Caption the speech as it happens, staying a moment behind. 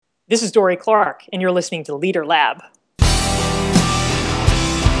This is Dorie Clark, and you're listening to Leader Lab.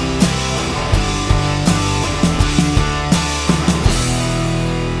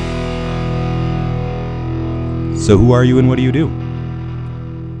 So who are you and what do you do?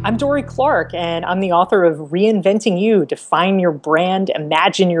 I'm Dorie Clark, and I'm the author of Reinventing You, Define Your Brand,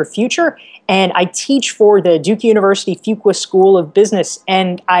 Imagine Your Future. And I teach for the Duke University Fuqua School of Business.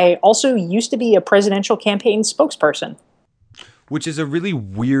 And I also used to be a presidential campaign spokesperson. Which is a really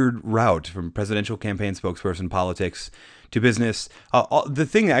weird route from presidential campaign spokesperson politics to business. The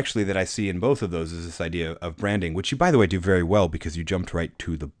thing actually that I see in both of those is this idea of branding, which you, by the way, do very well because you jumped right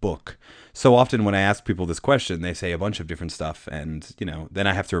to the book. So often when I ask people this question, they say a bunch of different stuff. And, then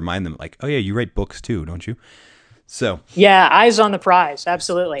I have to remind them like, oh, yeah, you write books too, don't you? So yeah, eyes on the prize.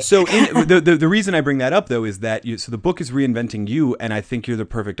 Absolutely. So the reason I bring that up, though, is that the book is Reinventing You, and I think you're the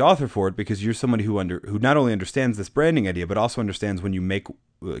perfect author for it because you're somebody who not only understands this branding idea, but also understands when you make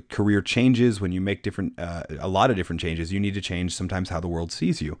career changes, when you make a lot of different changes, you need to change sometimes how the world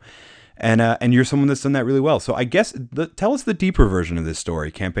sees you. And you're someone that's done that really well. So I guess tell us the deeper version of this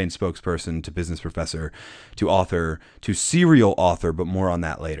story: campaign spokesperson to business professor to author to serial author, but more on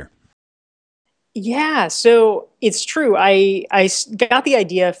that later. Yeah, so it's true. I got the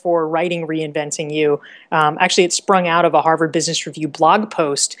idea for writing Reinventing You. Actually, it sprung out of a Harvard Business Review blog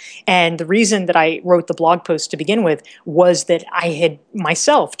post. And the reason that I wrote the blog post to begin with was that I had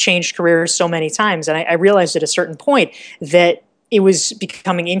myself changed careers so many times. And I realized at a certain point that it was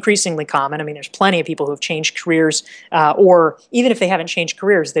becoming increasingly common. I mean, there's plenty of people who have changed careers, or even if they haven't changed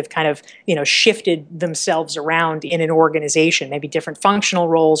careers, they've kind of, shifted themselves around in an organization, maybe different functional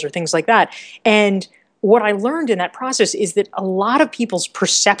roles or things like that. And what I learned in that process is that a lot of people's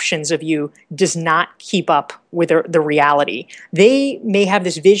perceptions of you does not keep up with the reality. They may have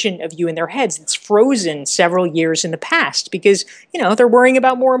this vision of you in their heads that's frozen several years in the past because, they're worrying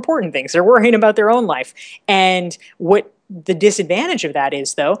about more important things. They're worrying about their own life. And what the disadvantage of that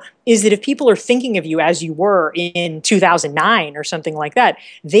is, though, is that if people are thinking of you as you were in 2009 or something like that,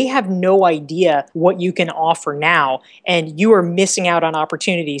 they have no idea what you can offer now. And you are missing out on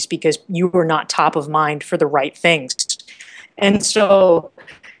opportunities because you are not top of mind for the right things. And so,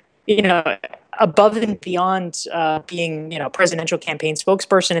 above and beyond being, presidential campaign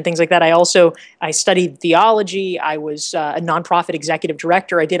spokesperson and things like that, I studied theology. I was a nonprofit executive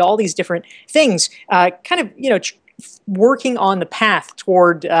director. I did all these different things, working on the path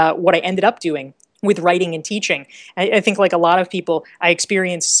toward what I ended up doing with writing and teaching. I think like a lot of people, I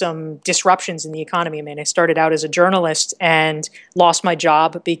experienced some disruptions in the economy. I mean, I started out as a journalist and lost my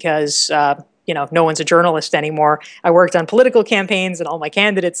job because no one's a journalist anymore. I worked on political campaigns and all my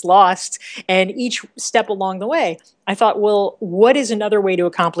candidates lost. And each step along the way, I thought, well, what is another way to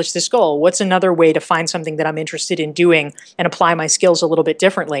accomplish this goal? What's another way to find something that I'm interested in doing and apply my skills a little bit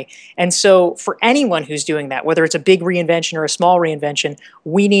differently? And so for anyone who's doing that, whether it's a big reinvention or a small reinvention,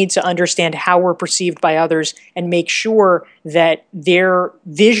 we need to understand how we're perceived by others and make sure that their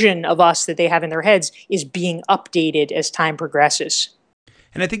vision of us that they have in their heads is being updated as time progresses.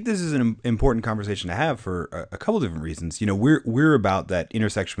 And I think this is an important conversation to have for a couple of different reasons. We're about that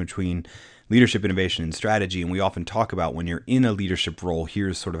intersection between leadership, innovation, and strategy, and we often talk about when you're in a leadership role,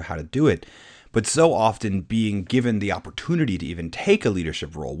 here's sort of how to do it. But so often being given the opportunity to even take a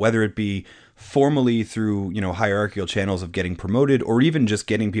leadership role, whether it be formally through, hierarchical channels of getting promoted, or even just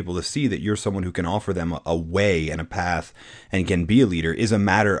getting people to see that you're someone who can offer them a way and a path and can be a leader, is a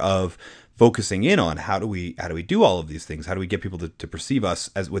matter of focusing in on how do we do all of these things? How do we get people to perceive us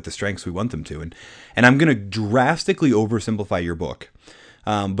as with the strengths we want them to? And I'm going to drastically oversimplify your book.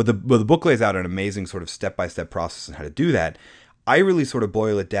 But the book lays out an amazing sort of step-by-step process on how to do that. I really sort of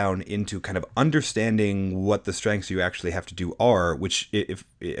boil it down into kind of understanding what the strengths you actually have to do are, which, if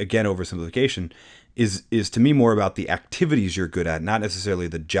again, oversimplification, is to me more about the activities you're good at, not necessarily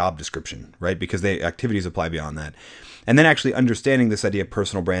the job description, right? Because the activities apply beyond that. And then actually understanding this idea of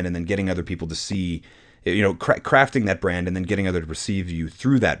personal brand and then getting other people to see, crafting that brand and then getting others to perceive you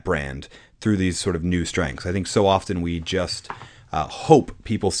through that brand, through these sort of new strengths. I think so often we just hope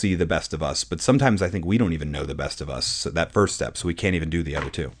people see the best of us, but sometimes I think we don't even know the best of us, so that first step, so we can't even do the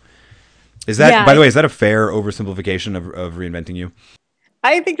other two. Is that, by the way, is that a fair oversimplification of Reinventing You?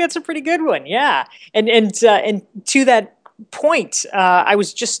 I think that's a pretty good one, yeah. And to that point, I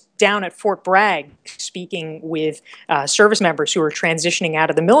was just down at Fort Bragg speaking with service members who are transitioning out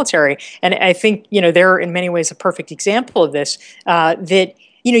of the military, and I think they're in many ways a perfect example of this. That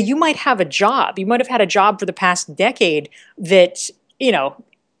you might have a job, you might have had a job for the past decade that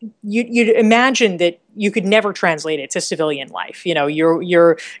you'd imagine that you could never translate it to civilian life.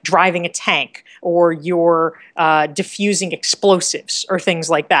 You're driving a tank, or you're diffusing explosives or things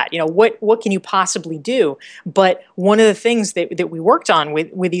like that. What can you possibly do? But one of the things that we worked on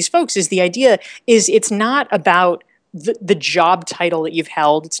with these folks is the idea is it's not about the job title that you've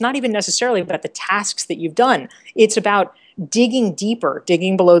held. It's not even necessarily about the tasks that you've done. It's about digging deeper,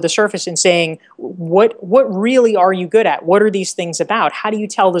 digging below the surface and saying, what really are you good at? What are these things about? How do you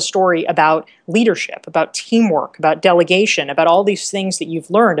tell the story about leadership, about teamwork, about delegation, about all these things that you've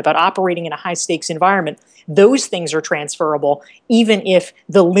learned about operating in a high stakes environment? Those things are transferable, even if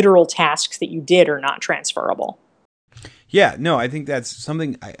the literal tasks that you did are not transferable. Yeah, no, I think that's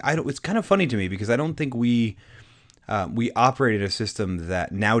something I don't, it's kind of funny to me because I don't think we operate in a system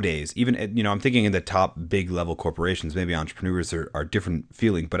that nowadays, even, I'm thinking in the top big level corporations, maybe entrepreneurs are different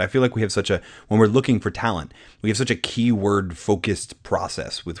feeling, but I feel like we have when we're looking for talent, we have such a keyword focused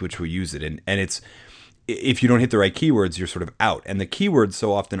process with which we use it. And it's, if you don't hit the right keywords, you're sort of out. And the keywords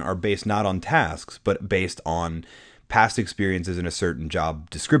so often are based not on tasks, but based on past experiences in a certain job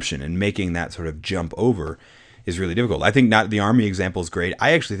description, and making that sort of jump over is really difficult. I think not the Army example is great.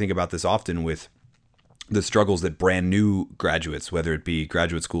 I actually think about this often with the struggles that brand new graduates, whether it be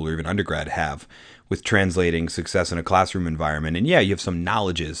graduate school or even undergrad, have with translating success in a classroom environment. And yeah, you have some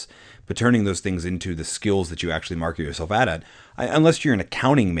knowledges, but turning those things into the skills that you actually market yourself at, unless you're an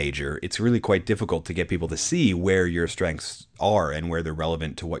accounting major, it's really quite difficult to get people to see where your strengths are and where they're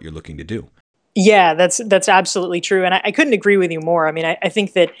relevant to what you're looking to do. Yeah, that's absolutely true. And I couldn't agree with you more. I mean, I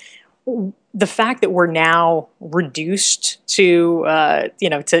think that the fact that we're now reduced to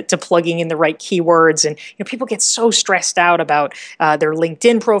to plugging in the right keywords, and people get so stressed out about their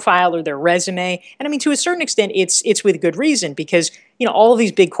LinkedIn profile or their resume, and I mean, to a certain extent it's with good reason, because all of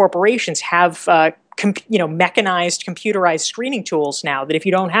these big corporations have mechanized, computerized screening tools now that if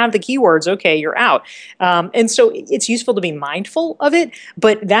you don't have the keywords, okay, you're out. And so it's useful to be mindful of it.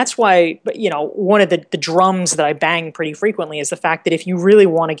 But that's why, one of the drums that I bang pretty frequently is the fact that if you really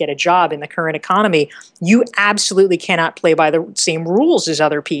want to get a job in the current economy, you absolutely cannot play by the same rules as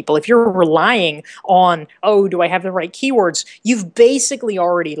other people. If you're relying on, oh, do I have the right keywords? You've basically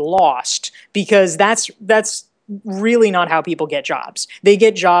already lost, because that's really not how people get jobs. They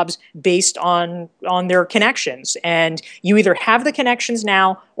get jobs based on their connections, and you either have the connections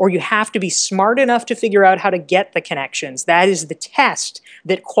now, or you have to be smart enough to figure out how to get the connections. That is the test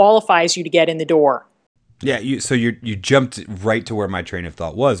that qualifies you to get in the door. Yeah, you jumped right to where my train of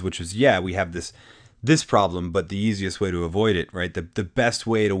thought was, which was, yeah, we have this problem, but the easiest way to avoid it, right? The best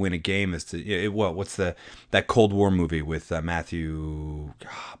way to win a game is what's that Cold War movie with Matthew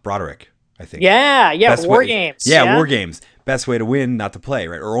Broderick, I think. Yeah, war games. Yeah, war games. Best way to win, not to play,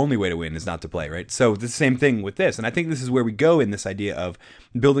 right? Or only way to win is not to play, right? So the same thing with this. And I think this is where we go in this idea of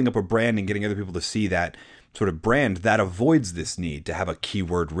building up a brand and getting other people to see that sort of brand that avoids this need to have a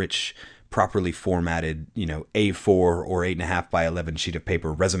keyword rich, properly formatted, A4 or 8.5 by 11 sheet of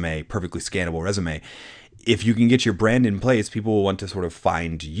paper resume, perfectly scannable resume. If you can get your brand in place, people will want to sort of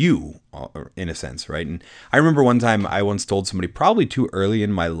find you, in a sense, right? And I remember one time I once told somebody, probably too early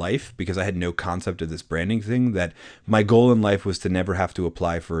in my life, because I had no concept of this branding thing, that my goal in life was to never have to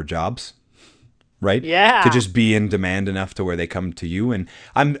apply for jobs, right? Yeah. To just be in demand enough to where they come to you. And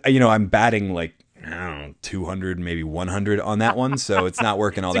I'm batting like, I don't know, 200, maybe 100 on that one. So it's not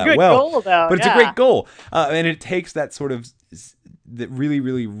working all that well. Goal, though. But it's a great goal. And it takes that sort of that really,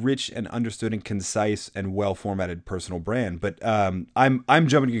 really rich and understood and concise and well formatted personal brand. But I'm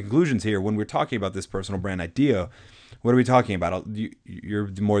jumping to conclusions here. When we're talking about this personal brand idea, what are we talking about? You're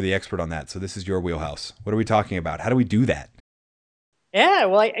more the expert on that, so this is your wheelhouse. What are we talking about? How do we do that? Yeah,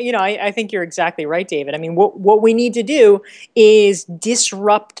 well, I think you're exactly right, David. I mean, what we need to do is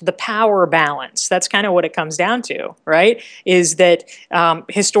disrupt the power balance. That's kind of what it comes down to, right? Is that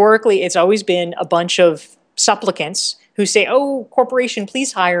historically it's always been a bunch of supplicants who say, oh, corporation,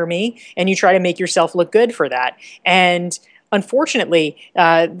 please hire me. And you try to make yourself look good for that. And unfortunately,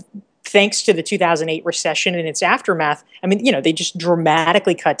 thanks to the 2008 recession and its aftermath, I mean, they just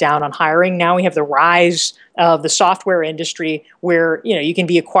dramatically cut down on hiring. Now we have the rise of the software industry where, you can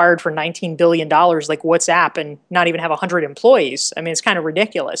be acquired for $19 billion like WhatsApp and not even have 100 employees. I mean, it's kind of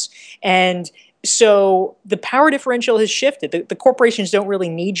ridiculous. And so the power differential has shifted. The corporations don't really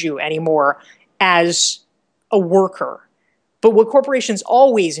need you anymore as a worker. But what corporations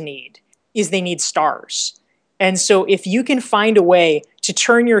always need is they need stars. And so if you can find a way to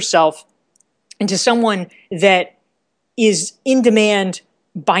turn yourself into someone that is in demand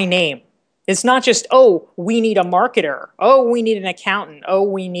by name, it's not just, oh, we need a marketer. Oh, we need an accountant. Oh,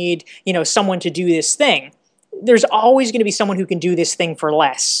 we need, someone to do this thing. there's always going to be someone who can do this thing for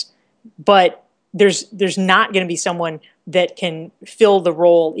less, but there's not going to be someone that can fill the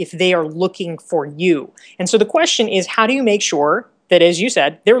role if they are looking for you. And so the question is, how do you make sure that, as you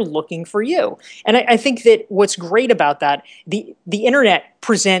said, they're looking for you? And I think that what's great about that, the internet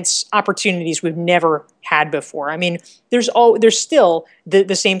presents opportunities we've never had before. I mean, there's still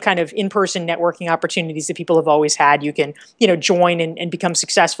the same kind of in-person networking opportunities that people have always had. You can, join and become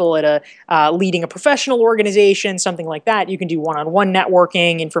successful at leading a professional organization, something like that. You can do one-on-one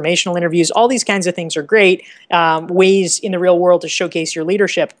networking, informational interviews. All these kinds of things are great ways in the real world to showcase your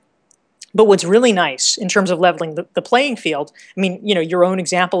leadership. But what's really nice in terms of leveling the playing field, I mean, your own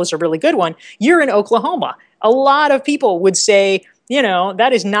example is a really good one. You're in Oklahoma. A lot of people would say,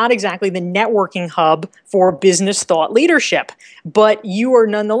 that is not exactly the networking hub for business thought leadership. But you are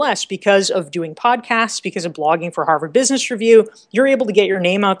nonetheless, because of doing podcasts, because of blogging for Harvard Business Review, you're able to get your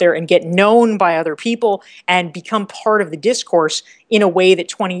name out there and get known by other people and become part of the discourse in a way that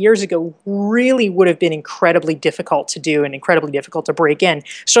 20 years ago really would have been incredibly difficult to do and incredibly difficult to break in.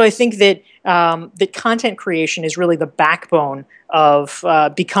 So I think that that content creation is really the backbone of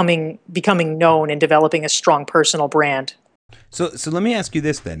becoming known and developing a strong personal brand. So let me ask you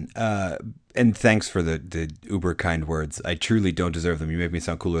this then, and thanks for the uber kind words. I truly don't deserve them. You make me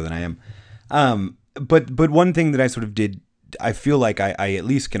sound cooler than I am. But one thing that I sort of did, I feel like I at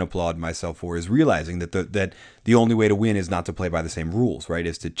least can applaud myself for, is realizing that the only way to win is not to play by the same rules, right?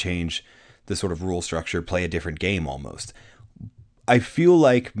 Is to change the sort of rule structure, play a different game almost. I feel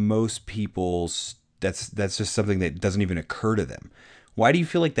like most people's that's just something that doesn't even occur to them. Why do you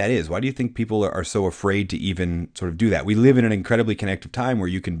feel like that is? Why do you think people are so afraid to even sort of do that? We live in an incredibly connected time where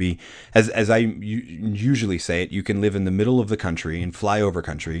you can be, as I usually say it, you can live in the middle of the country and fly over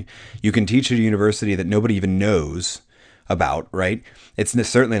country. You can teach at a university that nobody even knows about, right? It's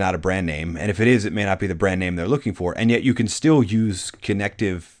certainly not a brand name. And if it is, it may not be the brand name they're looking for. And yet you can still use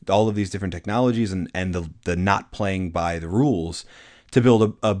connective, all of these different technologies and the not playing by the rules to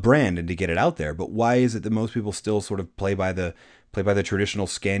build a brand and to get it out there. But why is it that most people still sort of play by the traditional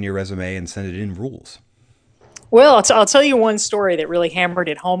scan your resume and send it in rules? Well, I'll tell you one story that really hammered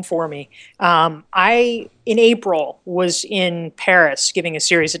it home for me. I, in April, was in Paris giving a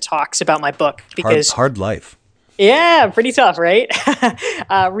series of talks about my book because hard life. Yeah, pretty tough, right?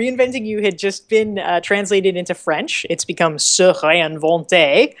 Reinventing You had just been translated into French. It's become Se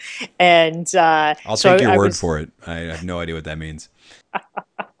Reinventer, and I'll take your word for it. I have no idea what that means.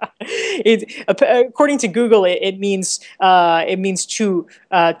 According to Google, it means to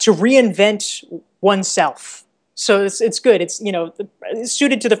reinvent oneself. So it's good. It's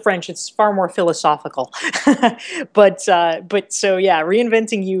suited to the French. It's far more philosophical. but so yeah,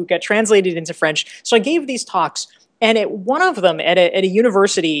 Reinventing You got translated into French. So I gave these talks, and at one of them at a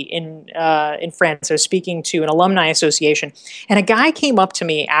university in France, I was speaking to an alumni association, and a guy came up to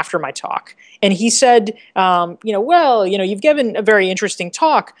me after my talk. And he said, you've given a very interesting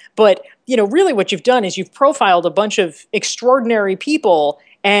talk, but, really what you've done is you've profiled a bunch of extraordinary people,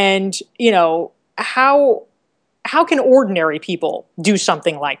 and, how can ordinary people do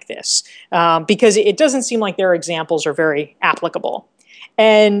something like this? Because it doesn't seem like their examples are very applicable.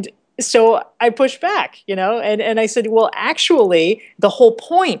 And so I pushed back, and I said, well, actually, the whole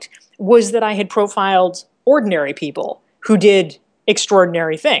point was that I had profiled ordinary people who did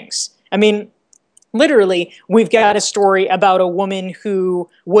extraordinary things. I mean, literally, we've got a story about a woman who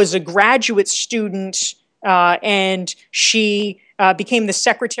was a graduate student, and she became the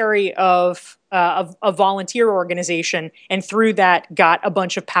secretary of a volunteer organization, and through that got a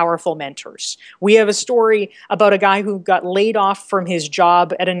bunch of powerful mentors. We have a story about a guy who got laid off from his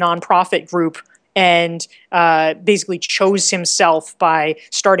job at a nonprofit group and basically chose himself by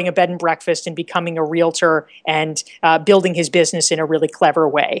starting a bed and breakfast and becoming a realtor and building his business in a really clever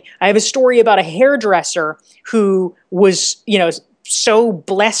way. I have a story about a hairdresser who was, so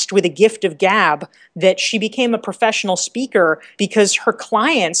blessed with a gift of gab that she became a professional speaker because her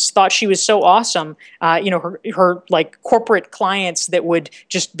clients thought she was so awesome. Her like corporate clients that would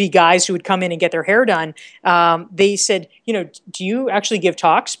just be guys who would come in and get their hair done. They said, do you actually give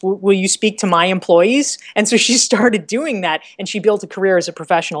talks? Will you speak to my employees? And so she started doing that, and she built a career as a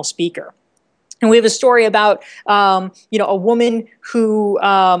professional speaker. And we have a story about, a woman who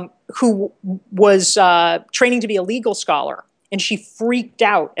was training to be a legal scholar. And she freaked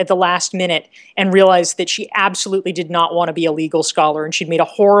out at the last minute and realized that she absolutely did not want to be a legal scholar, and she'd made a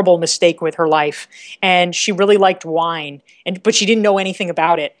horrible mistake with her life. And she really liked wine, but she didn't know anything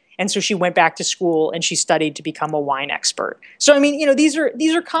about it. And so she went back to school and she studied to become a wine expert. So I mean, these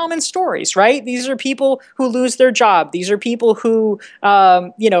are common stories, right? These are people who lose their job. These are people who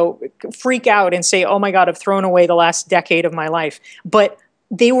freak out and say, "Oh my God, I've thrown away the last decade of my life." But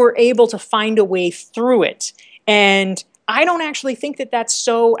they were able to find a way through it. And I don't actually think that that's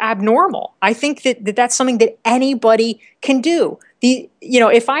so abnormal. I think that that's something that anybody can do.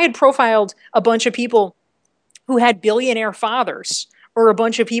 If I had profiled a bunch of people who had billionaire fathers, or a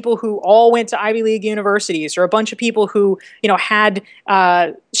bunch of people who all went to Ivy League universities, or a bunch of people who, had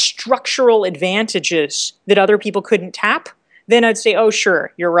structural advantages that other people couldn't tap, then I'd say, oh,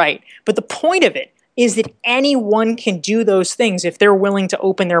 sure, you're right. But the point of it is that anyone can do those things if they're willing to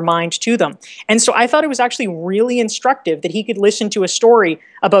open their mind to them. And so I thought it was actually really instructive that he could listen to a story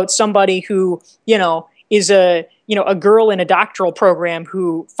about somebody who, is a girl in a doctoral program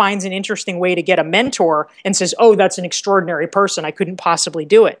who finds an interesting way to get a mentor and says, "Oh, that's an extraordinary person. I couldn't possibly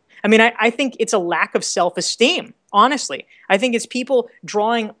do it." I mean, I think it's a lack of self-esteem, honestly. I think it's people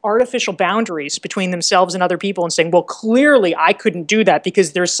drawing artificial boundaries between themselves and other people and saying, well, clearly I couldn't do that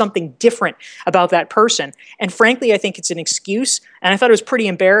because there's something different about that person. And frankly, I think it's an excuse. And I thought it was pretty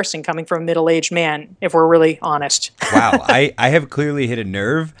embarrassing coming from a middle-aged man, if we're really honest. Wow, I have clearly hit a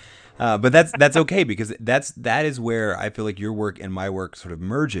nerve. But that's okay, because that is where I feel like your work and my work sort of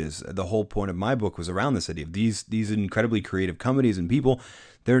merges. The whole point of my book was around this idea of these incredibly creative companies and people.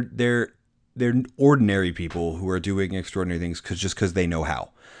 They're ordinary people who are doing extraordinary things because they know how.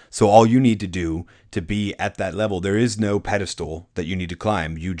 So all you need to do to be at that level, there is no pedestal that you need to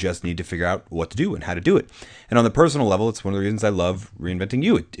climb. You just need to figure out what to do and how to do it. And on the personal level, it's one of the reasons I love Reinventing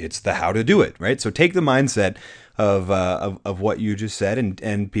You. It's the how to do it, right? So take the mindset of what you just said,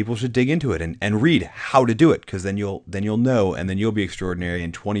 and people should dig into it and read how to do it, because then you'll know, and then you'll be extraordinary.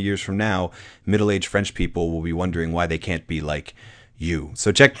 And 20 years from now, middle-aged French people will be wondering why they can't be like you.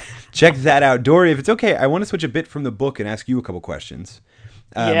 So check that out. Dorie, if it's okay, I want to switch a bit from the book and ask you a couple questions.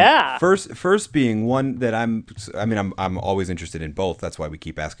 Yeah. First being one that I'm always interested in both. That's why we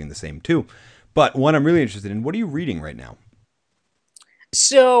keep asking the same two. But one I'm really interested in, what are you reading right now?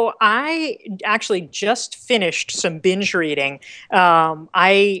 So I actually just finished some binge reading.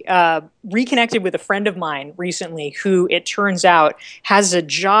 I reconnected with a friend of mine recently who, it turns out, has a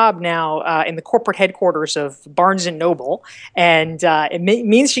job now in the corporate headquarters of Barnes and Noble, and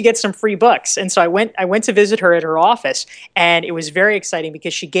means she gets some free books. And so I went to visit her at her office, and it was very exciting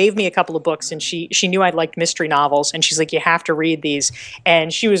because she gave me a couple of books, and she knew I liked mystery novels, and she's like, "You have to read these,"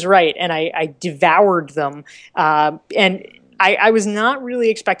 and she was right, and I devoured them, and I was not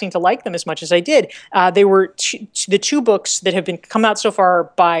really expecting to like them as much as I did. They were the two books that have been come out so far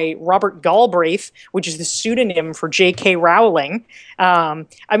by Robert Galbraith, which is the pseudonym for J.K. Rowling.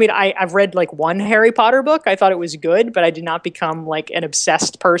 I've read like one Harry Potter book. I thought it was good, but I did not become like an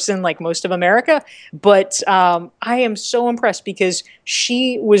obsessed person like most of America. But I am so impressed because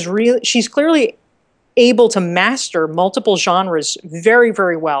she's clearly able to master multiple genres very,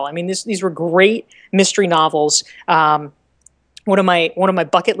 very well. I mean, these were great mystery novels. One of my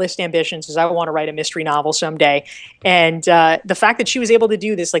bucket list ambitions is I want to write a mystery novel someday, and the fact that she was able to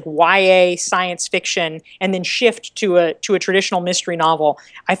do this like YA science fiction and then shift to a traditional mystery novel,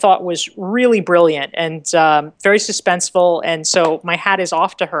 I thought was really brilliant and very suspenseful. And so my hat is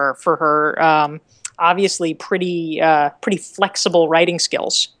off to her for her obviously pretty flexible writing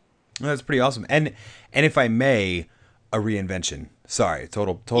skills. That's pretty awesome. And if I may, a reinvention. Sorry,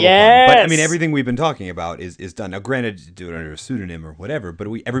 total pun. Yes. But I mean, everything we've been talking about is done. Now, granted, do it under a pseudonym or whatever, but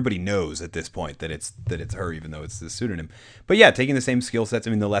everybody knows at this point that it's her, even though it's the pseudonym. But yeah, taking the same skill sets. I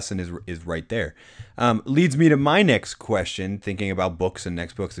mean, the lesson is right there. Leads me to my next question, thinking about books and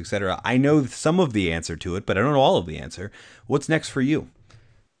next books, etc. I know some of the answer to it, but I don't know all of the answer. What's next for you?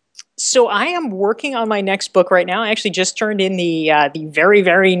 So I am working on my next book right now. I actually just turned in the very,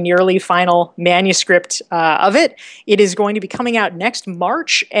 very nearly final manuscript of it. It is going to be coming out next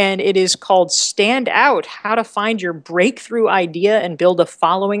March, and it is called Stand Out: How to Find Your Breakthrough Idea and Build a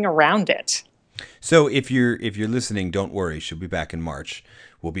Following Around It. So if you're listening, don't worry. She'll be back in March.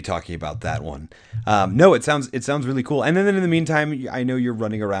 We'll be talking about that one. No, it sounds really cool. And then in the meantime, I know you're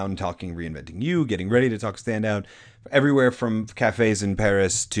running around talking Reinventing You, getting ready to talk Stand Out, everywhere from cafes in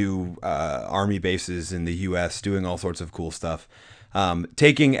Paris to army bases in the U.S., doing all sorts of cool stuff.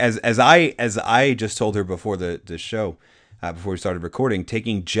 Taking as I just told her before the show. Before we started recording,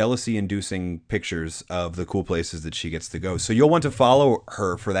 taking jealousy-inducing pictures of the cool places that she gets to go. So you'll want to follow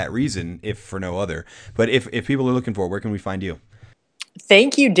her for that reason, if for no other. But if people are looking for it, where can we find you?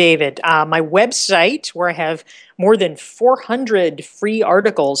 Thank you, David. My website, where I have more than 400 free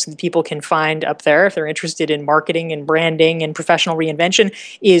articles that people can find up there if they're interested in marketing and branding and professional reinvention,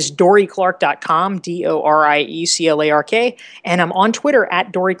 is dorieclark.com, DORIECLARK. And I'm on Twitter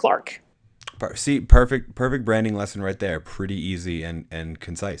at Dorie Clark. See, perfect branding lesson right there. Pretty easy and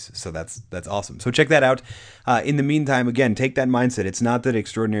concise. So that's awesome. So check that out. In the meantime, again, take that mindset. It's not that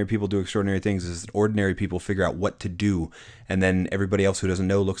extraordinary people do extraordinary things. It's that ordinary people figure out what to do, and then everybody else who doesn't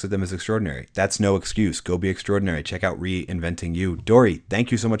know looks at them as extraordinary. That's no excuse. Go be extraordinary. Check out Reinventing You. Dorie,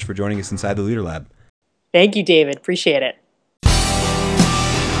 thank you so much for joining us inside the Leader Lab. Thank you, David. Appreciate it.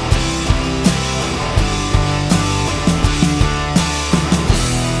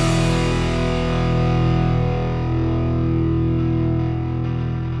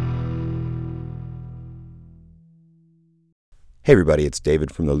 Hey everybody, it's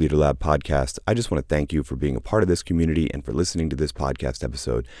David from the Leader Lab podcast. I just want to thank you for being a part of this community and for listening to this podcast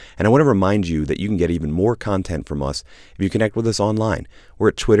episode. And I want to remind you that you can get even more content from us if you connect with us online. We're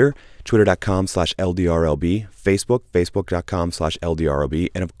at Twitter, twitter.com/LDRLB, Facebook, facebook.com/LDRLB.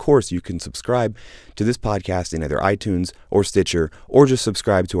 And of course, you can subscribe to this podcast in either iTunes or Stitcher, or just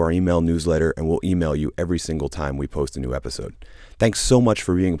subscribe to our email newsletter and we'll email you every single time we post a new episode. Thanks so much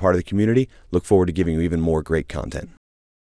for being a part of the community. Look forward to giving you even more great content.